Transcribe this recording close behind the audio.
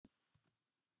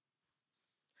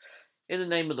In the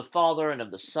name of the Father, and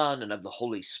of the Son, and of the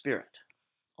Holy Spirit.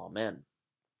 Amen.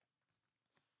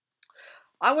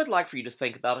 I would like for you to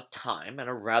think about a time and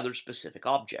a rather specific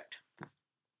object.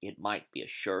 It might be a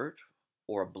shirt,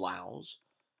 or a blouse,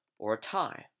 or a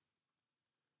tie.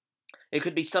 It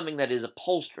could be something that is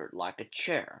upholstered, like a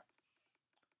chair,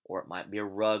 or it might be a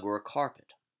rug or a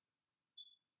carpet.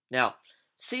 Now,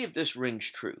 see if this rings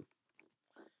true.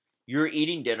 You're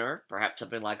eating dinner, perhaps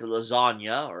something like a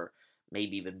lasagna, or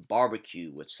maybe even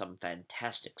barbecue with some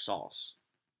fantastic sauce.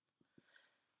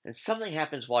 And something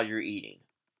happens while you're eating.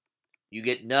 You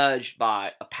get nudged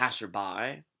by a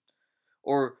passerby,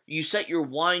 or you set your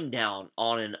wine down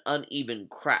on an uneven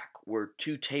crack where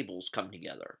two tables come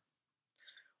together.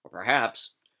 Or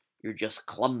perhaps you're just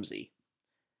clumsy,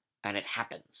 and it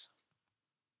happens.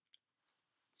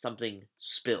 Something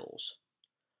spills,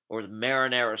 or the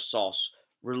marinara sauce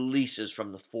releases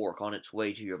from the fork on its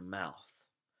way to your mouth,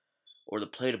 or the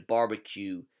plate of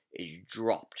barbecue is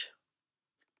dropped.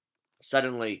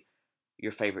 Suddenly,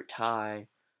 your favorite tie,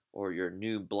 or your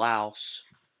new blouse,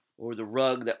 or the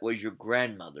rug that was your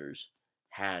grandmother's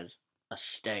has a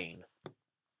stain.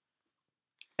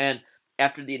 And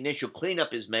after the initial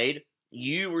cleanup is made,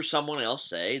 you or someone else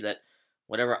say that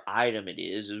whatever item it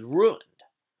is ruined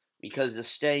because the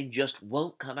stain just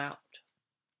won't come out.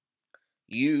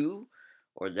 You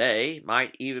or they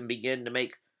might even begin to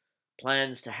make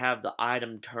plans to have the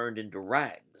item turned into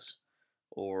rags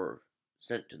or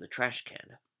sent to the trash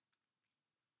can.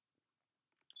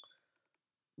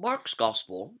 Mark's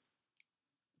Gospel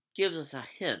gives us a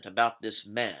hint about this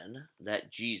man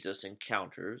that Jesus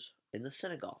encounters in the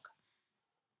synagogue.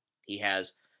 He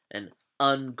has an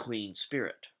unclean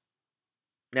spirit.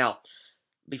 Now,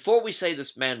 before we say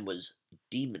this man was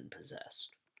demon possessed,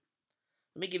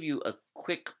 let me give you a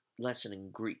quick lesson in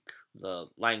Greek, the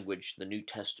language the New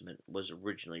Testament was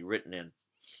originally written in.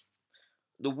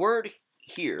 The word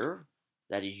here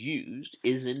that is used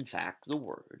is in fact the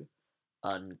word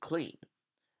unclean,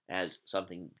 as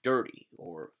something dirty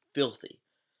or filthy,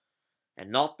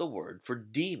 and not the word for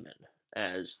demon,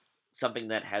 as something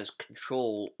that has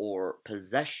control or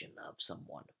possession of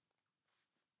someone.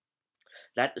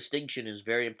 That distinction is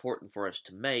very important for us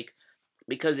to make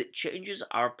because it changes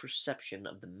our perception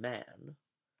of the man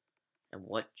and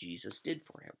what Jesus did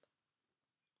for him.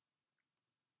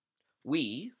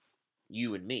 We,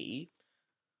 you and me,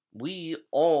 we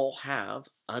all have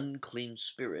unclean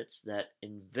spirits that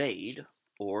invade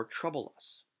or trouble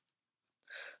us.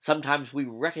 Sometimes we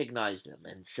recognize them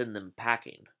and send them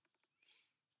packing.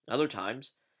 Other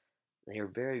times, they are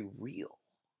very real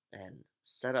and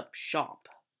set up shop,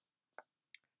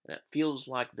 and it feels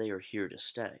like they are here to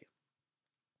stay.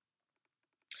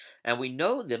 And we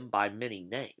know them by many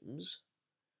names,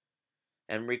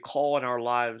 and recall in our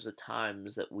lives the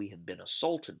times that we have been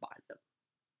assaulted by them.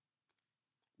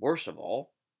 Worst of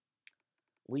all,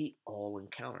 we all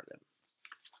encounter them,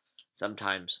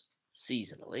 sometimes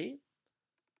seasonally,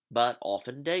 but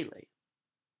often daily.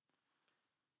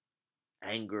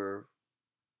 Anger,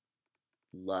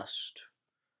 lust,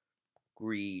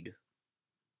 greed,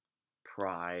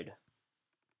 pride,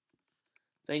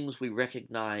 things we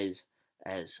recognize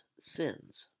as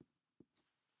sins.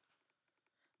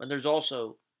 But there's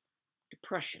also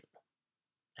depression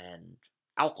and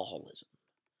alcoholism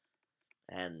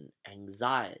and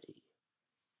anxiety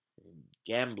and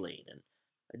gambling and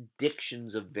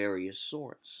addictions of various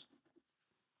sorts.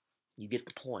 You get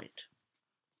the point.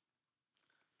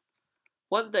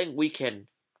 One thing we can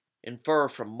infer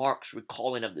from Mark's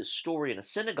recalling of this story in a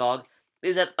synagogue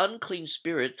is that unclean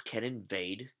spirits can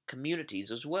invade communities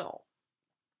as well.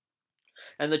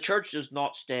 And the church does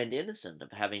not stand innocent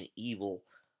of having evil,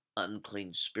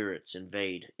 unclean spirits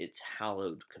invade its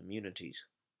hallowed communities.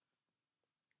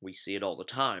 We see it all the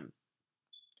time.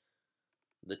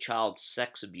 The child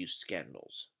sex abuse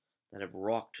scandals that have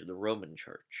rocked the Roman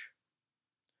Church,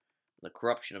 the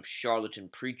corruption of charlatan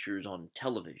preachers on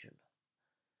television,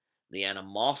 the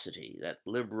animosity that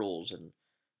liberals and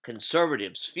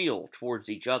conservatives feel towards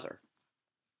each other.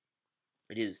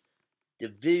 It is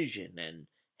division and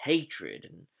hatred,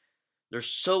 and there's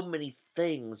so many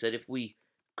things that if we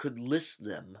could list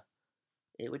them,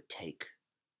 it would take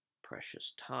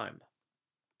precious time.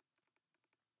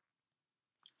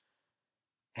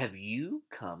 Have you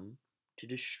come to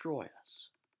destroy us?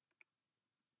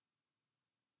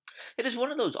 It is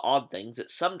one of those odd things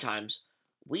that sometimes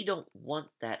we don't want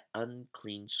that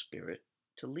unclean spirit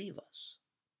to leave us.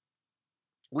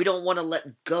 We don't want to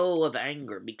let go of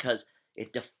anger because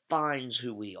it defines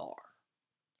who we are.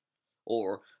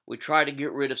 Or we try to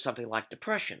get rid of something like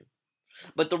depression,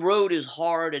 but the road is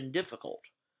hard and difficult,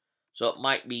 so it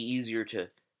might be easier to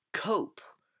cope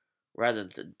rather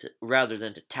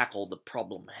than to tackle the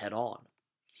problem head on.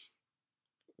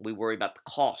 We worry about the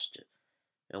cost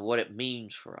and what it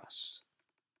means for us.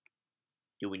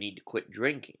 Do we need to quit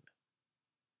drinking?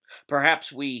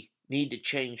 Perhaps we need to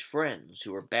change friends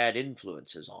who are bad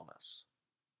influences on us.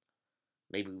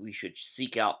 Maybe we should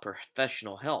seek out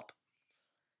professional help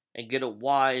and get a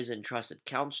wise and trusted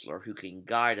counselor who can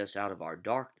guide us out of our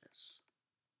darkness.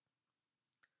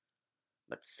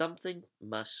 But something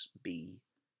must be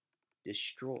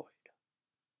destroyed.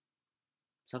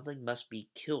 Something must be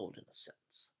killed in a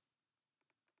sense.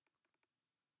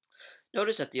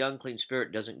 Notice that the unclean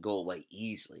spirit doesn't go away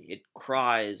easily. It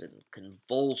cries and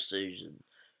convulses and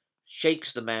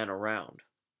shakes the man around.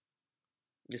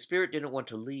 The spirit didn't want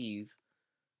to leave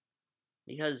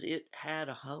because it had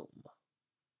a home.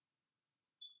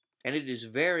 And it is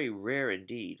very rare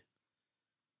indeed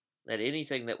that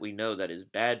anything that we know that is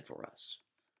bad for us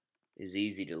is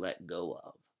easy to let go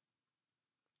of.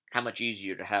 How much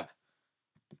easier to have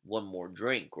one more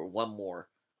drink or one more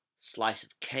slice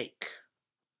of cake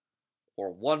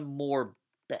or one more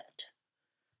bet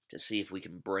to see if we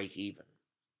can break even.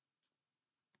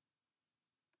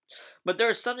 But there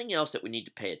is something else that we need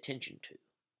to pay attention to,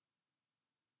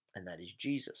 and that is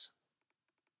Jesus.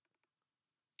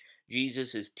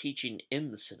 Jesus is teaching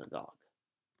in the synagogue,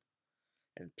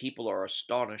 and people are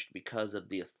astonished because of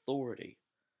the authority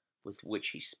with which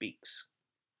he speaks.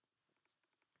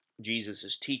 Jesus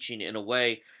is teaching in a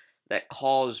way that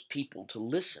caused people to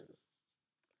listen,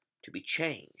 to be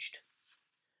changed,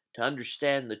 to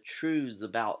understand the truths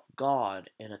about God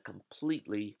in a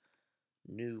completely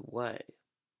new way.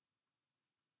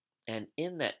 And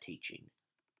in that teaching,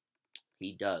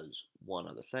 he does one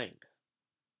other thing.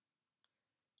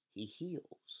 He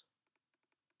heals.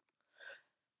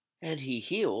 And he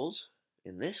heals,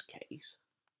 in this case,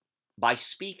 by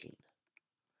speaking.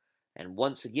 And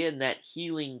once again, that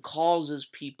healing causes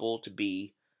people to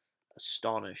be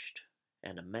astonished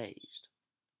and amazed.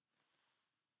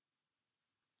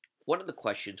 One of the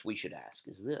questions we should ask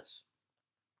is this: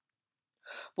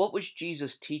 what was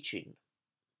Jesus teaching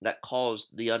that caused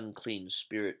the unclean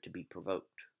spirit to be provoked?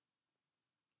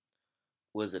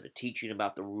 Was it a teaching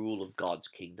about the rule of God's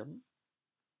kingdom?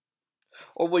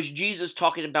 Or was Jesus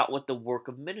talking about what the work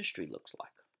of ministry looks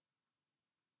like?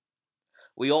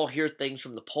 We all hear things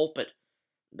from the pulpit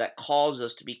that cause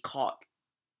us to be caught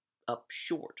up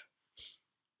short,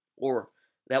 or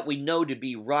that we know to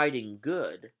be right and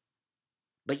good,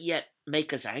 but yet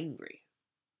make us angry.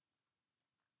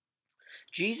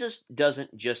 Jesus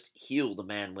doesn't just heal the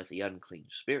man with the unclean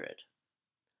spirit,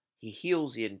 he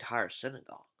heals the entire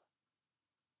synagogue.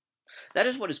 That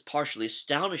is what is partially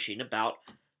astonishing about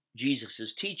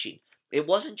Jesus' teaching. It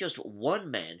wasn't just one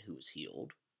man who was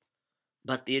healed,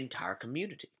 but the entire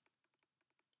community.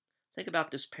 Think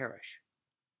about this parish.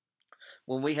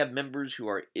 When we have members who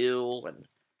are ill and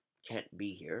can't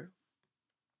be here,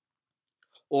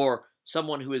 or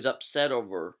someone who is upset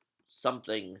over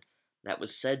something that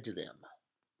was said to them,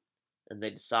 and they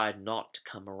decide not to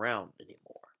come around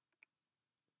anymore.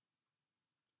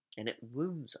 And it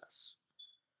wounds us,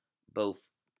 both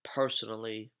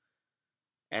personally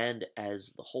and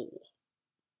as the whole.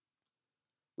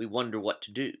 We wonder what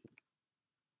to do.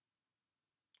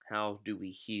 How do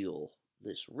we heal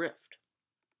this rift?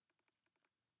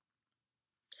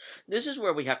 This is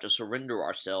where we have to surrender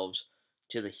ourselves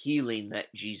to the healing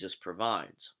that Jesus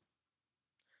provides.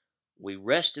 We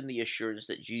rest in the assurance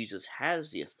that Jesus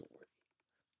has the authority,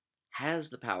 has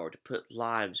the power to put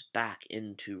lives back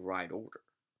into right order.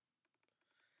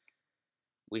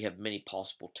 We have many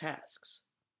possible tasks,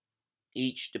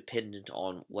 each dependent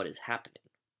on what is happening.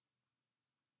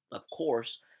 Of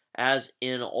course, as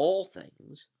in all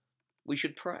things, we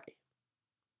should pray.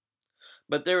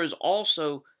 But there is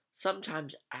also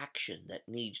sometimes action that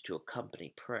needs to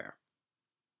accompany prayer.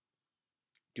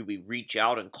 Do we reach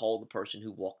out and call the person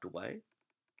who walked away?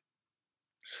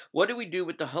 What do we do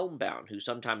with the homebound who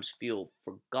sometimes feel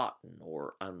forgotten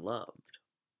or unloved?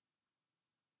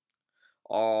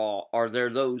 Are there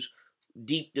those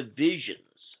deep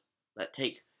divisions that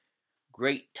take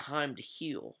great time to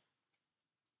heal?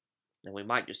 And we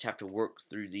might just have to work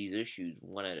through these issues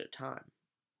one at a time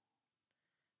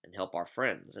and help our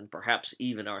friends and perhaps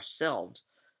even ourselves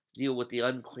deal with the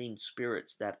unclean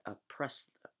spirits that oppress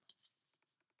them.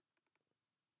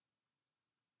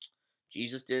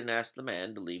 Jesus didn't ask the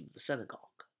man to leave the synagogue.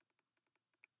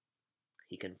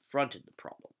 He confronted the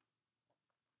problem.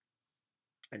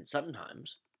 And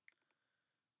sometimes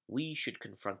we should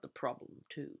confront the problem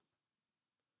too.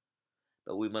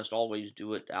 But we must always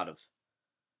do it out of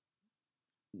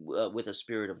with a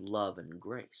spirit of love and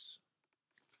grace.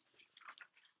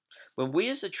 When we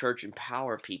as a church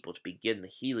empower people to begin the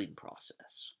healing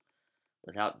process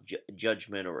without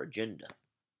judgment or agenda,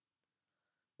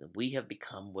 then we have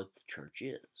become what the church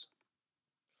is: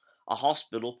 a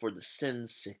hospital for the sin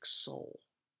sick soul,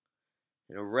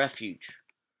 and a refuge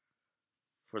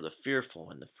for the fearful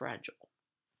and the fragile.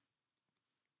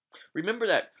 Remember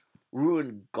that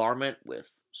ruined garment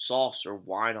with sauce or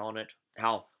wine on it?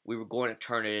 How we were going to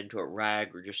turn it into a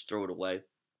rag or just throw it away?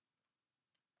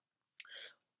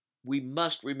 We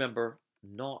must remember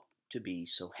not to be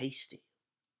so hasty.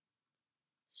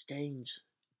 Stains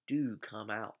do come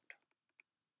out.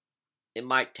 It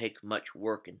might take much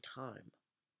work and time.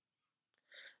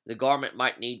 The garment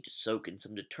might need to soak in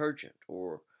some detergent,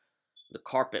 or the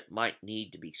carpet might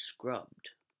need to be scrubbed.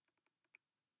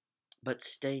 But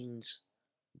stains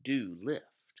do lift.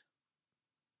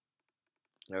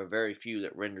 There are very few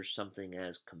that render something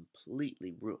as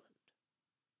completely ruined.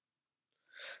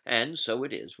 And so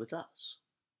it is with us.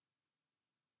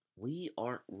 We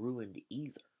aren't ruined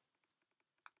either.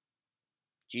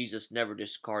 Jesus never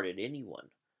discarded anyone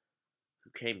who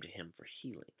came to him for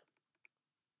healing.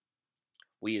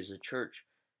 We as a church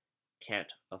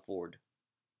can't afford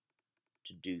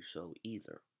to do so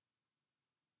either.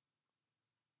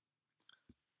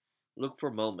 Look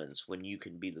for moments when you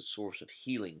can be the source of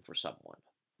healing for someone.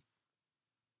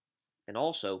 And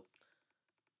also,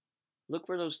 look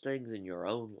for those things in your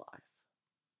own life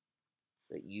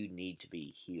that you need to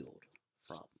be healed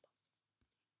from.